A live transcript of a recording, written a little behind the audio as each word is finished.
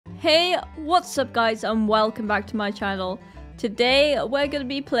Hey, what's up guys, and welcome back to my channel. Today we're going to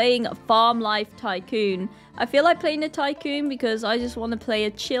be playing Farm Life Tycoon. I feel like playing a tycoon because I just want to play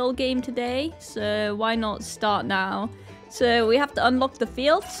a chill game today, so why not start now? So we have to unlock the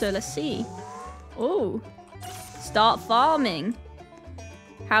field, so let's see. Oh, start farming.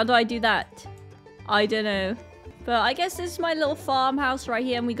 How do I do that? I don't know. But I guess this is my little farmhouse right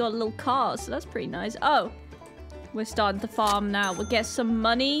here, and we got a little car, so that's pretty nice. Oh, we're starting to farm now. We'll get some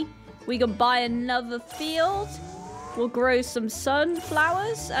money. We can buy another field. We'll grow some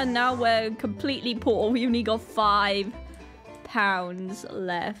sunflowers. And now we're completely poor. We only got £5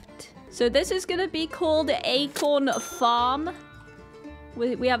 left. So this is going to be called Acorn Farm.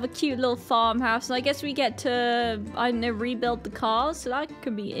 We have a cute little farmhouse. And I guess we get to, I don't know, rebuild the cars. So that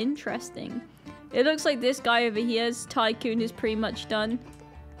could be interesting. It looks like this guy over here's tycoon is pretty much done.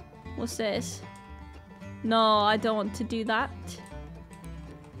 What's this? No, I don't want to do that.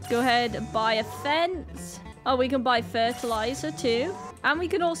 Go ahead and buy a fence. Oh, we can buy fertilizer too. And we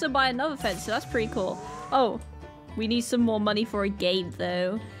can also buy another fence, so that's pretty cool. Oh, we need some more money for a gate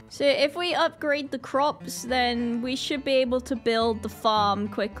though. So if we upgrade the crops, then we should be able to build the farm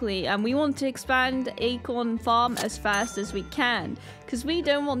quickly. And we want to expand Acorn Farm as fast as we can, because we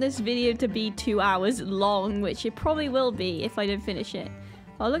don't want this video to be 2 hours long, which it probably will be if I don't finish it.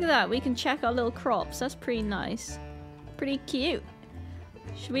 Oh, look at that. We can check our little crops. That's pretty nice. Pretty cute.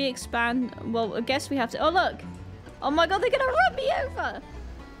 Should we expand? Well, I guess we have to. Oh, look. Oh, my God. They're going to run me over.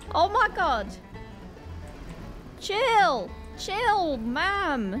 Oh, my God. Chill. Chill,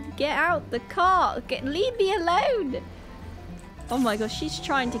 ma'am. Get out the car. Leave me alone. Oh, my God. She's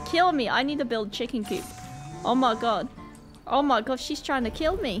trying to kill me. I need to build a chicken coop. Oh, my God. Oh, my God. She's trying to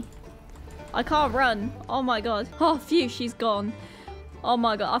kill me. I can't run. Oh, my God. Oh, phew. She's gone. Oh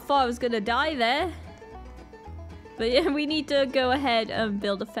my God, I thought I was gonna die there. But yeah, we need to go ahead and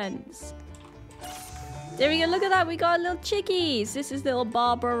build a fence. There we go, look at that, we got little chickies. This is little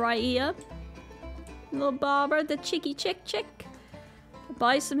Barbara right here. Little Barbara, the chick.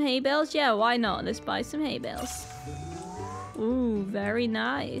 Buy some hay bales? Yeah, why not? Let's buy some hay bales. Ooh, very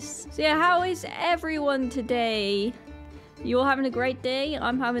nice. So yeah, how is everyone today? You all having a great day?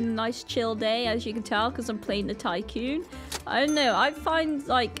 I'm having a nice chill day, as you can tell, because I'm playing the tycoon. I don't know, I find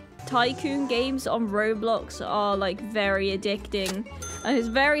like tycoon games on Roblox are like very addicting, and it's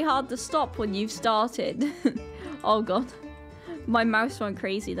very hard to stop when you've started. Oh God, my mouse went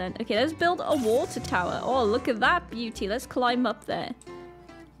crazy then. Okay, let's build a water tower. Oh, look at that beauty. Let's climb up there.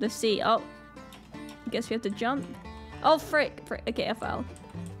 Let's see. Oh, I guess we have to jump. Oh, frick. Okay, I fell.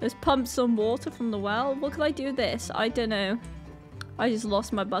 Let's pump some water from the well. What can I do with this? I don't know. I just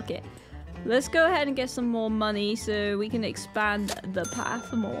lost my bucket. Let's go ahead and get some more money so we can expand the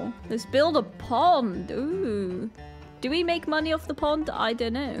path more. Let's build a pond. Ooh. Do we make money off the pond? I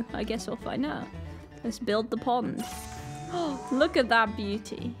don't know. I guess we'll find out. Let's build the pond. Oh, look at that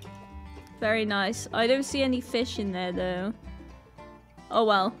beauty. Very nice. I don't see any fish in there though. Oh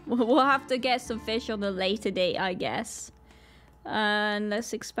well. We'll have to get some fish on a later date, I guess. And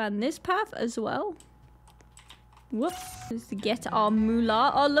let's expand this path as well. Whoop. Let's get our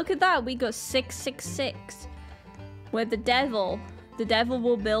moolah. Oh, look at that. We got 666. We're the devil. The devil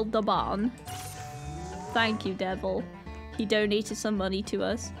will build the barn. Thank you, devil. He donated some money to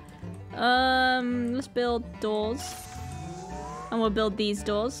us. Let's build doors. And we'll build these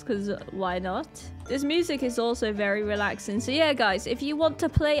doors, because why not? This music is also very relaxing. So yeah, guys, if you want to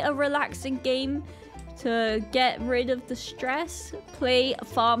play a relaxing game to get rid of the stress, play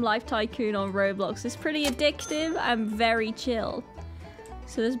Farm Life Tycoon on Roblox. It's pretty addictive and very chill.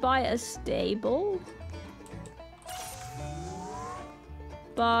 So let's buy a stable.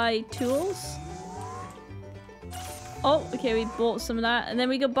 Buy tools. Oh, okay, we bought some of that. And then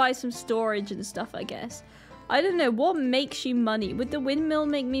we could buy some storage and stuff, I guess. I don't know, what makes you money? Would the windmill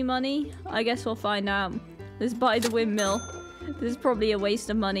make me money? I guess we'll find out. Let's buy the windmill. This is probably a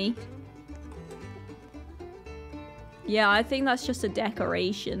waste of money. Yeah, I think that's just a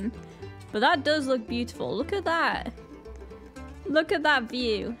decoration. But that does look beautiful. Look at that. Look at that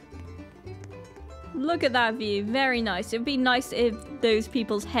view. Look at that view. Very nice. It would be nice if those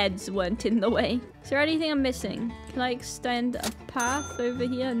people's heads weren't in the way. Is there anything I'm missing? Can I extend a path over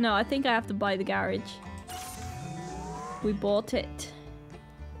here? No, I think I have to buy the garage. We bought it.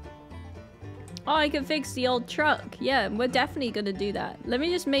 Oh, I can fix the old truck. Yeah, we're definitely going to do that. Let me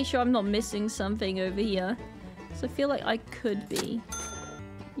just make sure I'm not missing something over here. So I feel like I could be.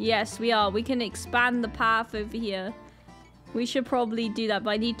 Yes, we are. We can expand the path over here. We should probably do that, but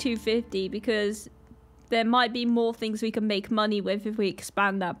I need 250 because there might be more things we can make money with if we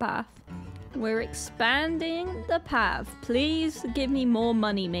expand that path. We're expanding the path. Please give me more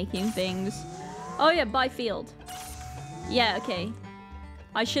money making things. Oh yeah, buy field. Yeah, okay.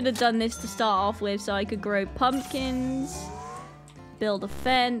 I should have done this to start off with so I could grow pumpkins. Build a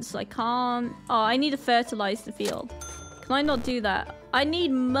fence. I can't. Oh, I need to fertilize the field. Can I not do that? I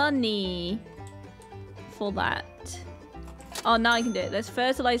need money for that. Oh, now I can do it. Let's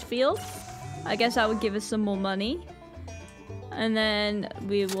fertilize field. I guess that would give us some more money. And then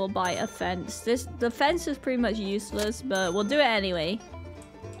we will buy a fence. The fence is pretty much useless, but we'll do it anyway.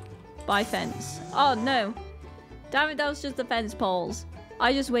 Buy fence. Oh, no. Damn it, that was just the fence poles.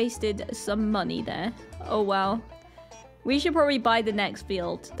 I just wasted some money there. Oh, well. We should probably buy the next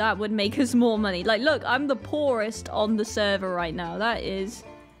field. That would make us more money. Like, look, I'm the poorest on the server right now. That is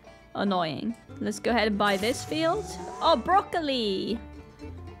annoying. Let's go ahead and buy this field. Oh, broccoli.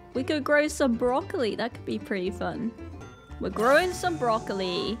 We could grow some broccoli. That could be pretty fun. We're growing some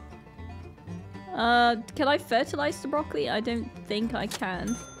broccoli. Can I fertilize the broccoli? I don't think I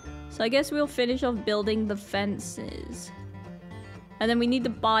can. So I guess we'll finish off building the fences. And then we need to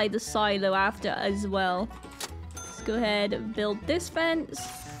buy the silo after as well. Let's go ahead and build this fence.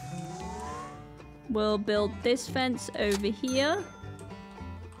 We'll build this fence over here.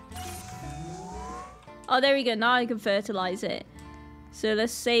 Oh, there we go. Now I can fertilize it. So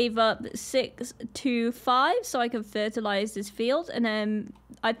let's save up 6 to 5 so I can fertilize this field. And then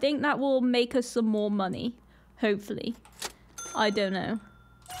I think that will make us some more money. Hopefully. I don't know.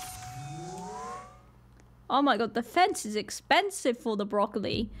 Oh my god, the fence is expensive for the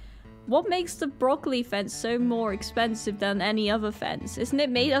broccoli. What makes the broccoli fence so more expensive than any other fence? Isn't it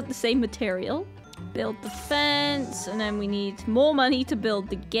made of the same material? Build the fence, and then we need more money to build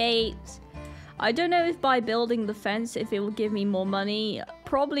the gates. I don't know if by building the fence, if it will give me more money.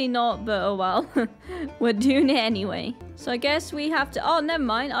 Probably not, but oh well. We're doing it anyway. So I guess we have to... Oh, never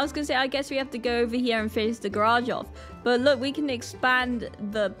mind. I was going to say, I guess we have to go over here and finish the garage off. But look, we can expand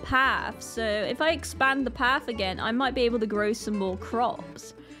the path. So if I expand the path again, I might be able to grow some more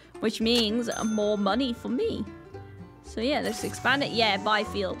crops. Which means more money for me. So yeah, let's expand it. Yeah, buy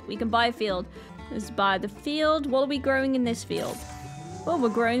field. We can buy a field. Let's buy the field. What are we growing in this field? Well, we're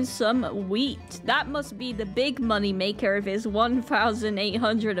growing some wheat. That must be the big money maker if it's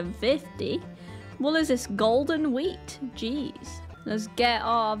 1,850. What is this? Golden wheat? Jeez. Let's get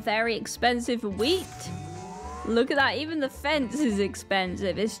our very expensive wheat. Look at that. Even the fence is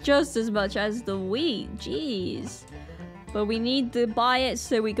expensive. It's just as much as the wheat. Jeez. But we need to buy it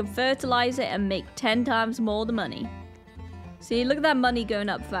so we can fertilize it and make 10 times more the money. See, look at that money going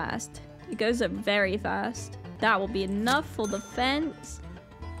up fast. It goes up very fast. That will be enough for the fence.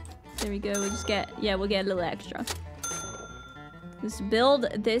 There we go. We'll just get... Yeah, we'll get a little extra. Let's build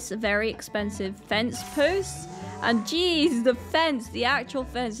this very expensive fence post. And geez, the fence, the actual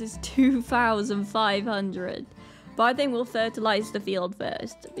fence is 2,500. But I think we'll fertilize the field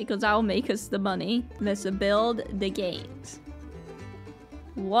first, because that will make us the money. Let's build the gates.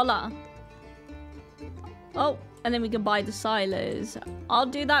 Voila. Oh, and then we can buy the silos. I'll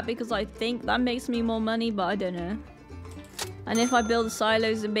do that because I think that makes me more money, but I don't know. And if I build the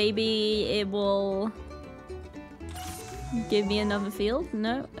silos, then maybe it will give me another field.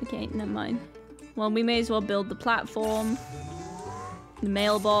 No? Okay, never mind. Well, we may as well build the platform. The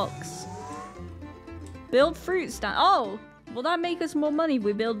mailbox. Build fruit stand. Oh! Will that make us more money if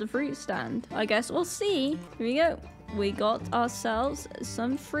we build the fruit stand? I guess we'll see. Here we go. We got ourselves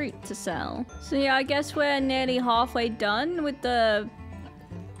some fruit to sell. So yeah, I guess we're nearly halfway done with the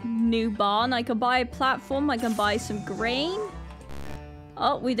new barn. I can buy a platform. I can buy some grain.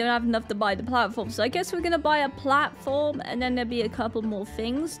 Oh, we don't have enough to buy the platform. So I guess we're going to buy a platform and then there'll be a couple more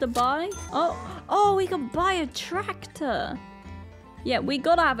things to buy. Oh, we can buy a tractor. Yeah, we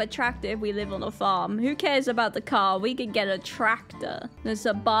gotta have a tractor if we live on a farm. Who cares about the car? We can get a tractor. Let's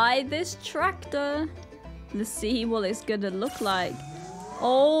buy this tractor. Let's see what it's gonna look like.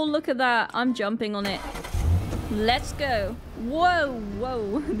 Oh, look at that. I'm jumping on it. Let's go. Whoa,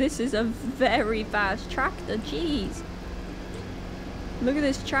 whoa. This is a very fast tractor. Jeez. Look at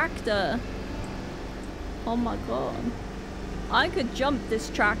this tractor. Oh my god. I could jump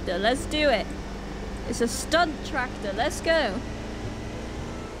this tractor. Let's do it. It's a stunt tractor. Let's go.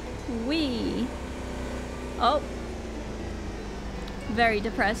 Wee. Oh. Very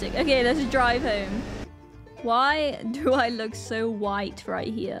depressing. Okay, let's drive home. Why do I look so white right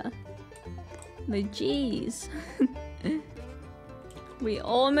here? But jeez. We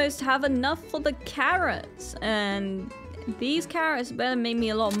almost have enough for the carrots. And these carrots better make me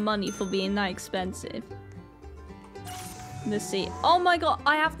a lot of money for being that expensive. Let's see. Oh my god,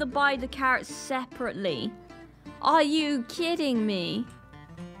 I have to buy the carrots separately. Are you kidding me?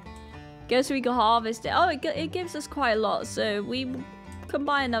 Guess we can harvest it. Oh, it gives us quite a lot, so we can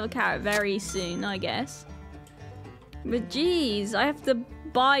buy another carrot very soon, I guess. But geez, I have to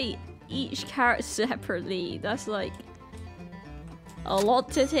buy each carrot separately. That's like a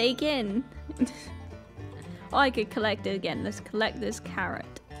lot to take in. Oh, I could collect it again. Let's collect this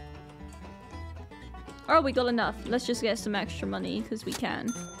carrot. Oh, we got enough. Let's just get some extra money because we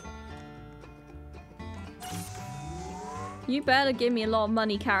can. You better give me a lot of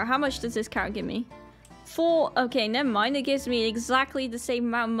money, carrot. How much does this carrot give me? 4. Okay, never mind. It gives me exactly the same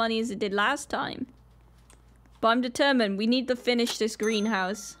amount of money as it did last time. But I'm determined. We need to finish this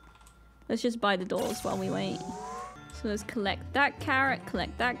greenhouse. Let's just buy the doors while we wait. So let's collect that carrot,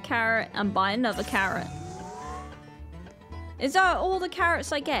 and buy another carrot. Is that all the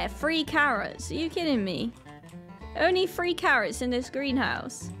carrots I get? 3 carrots? Are you kidding me? Only 3 carrots in this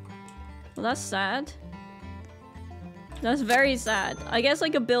greenhouse. Well, that's sad. That's very sad. I guess I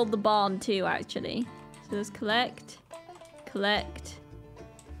could build the barn too, actually. So let's collect.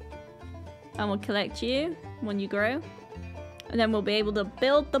 And we'll collect you when you grow. And then we'll be able to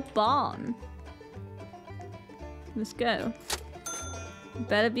build the barn. Let's go.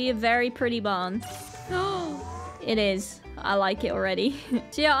 Better be a very pretty barn. It is. I like it already.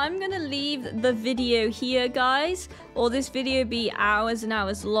 So yeah, I'm gonna leave the video here, guys, or this video be hours and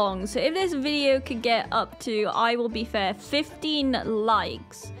hours long. So if this video could get up to, I will be fair, 15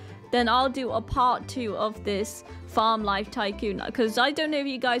 likes, then I'll do a part 2 of this Farm Life Tycoon, because I don't know if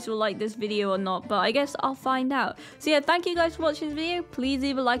you guys will like this video or not, but I guess I'll find out. So yeah, thank you guys for watching this video. Please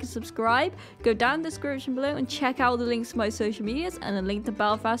leave a like and subscribe. Go down in the description below and check out the links to my social medias and a link to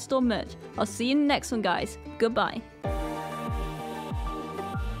Belfast Store merch. I'll see you in the next one, guys. Goodbye.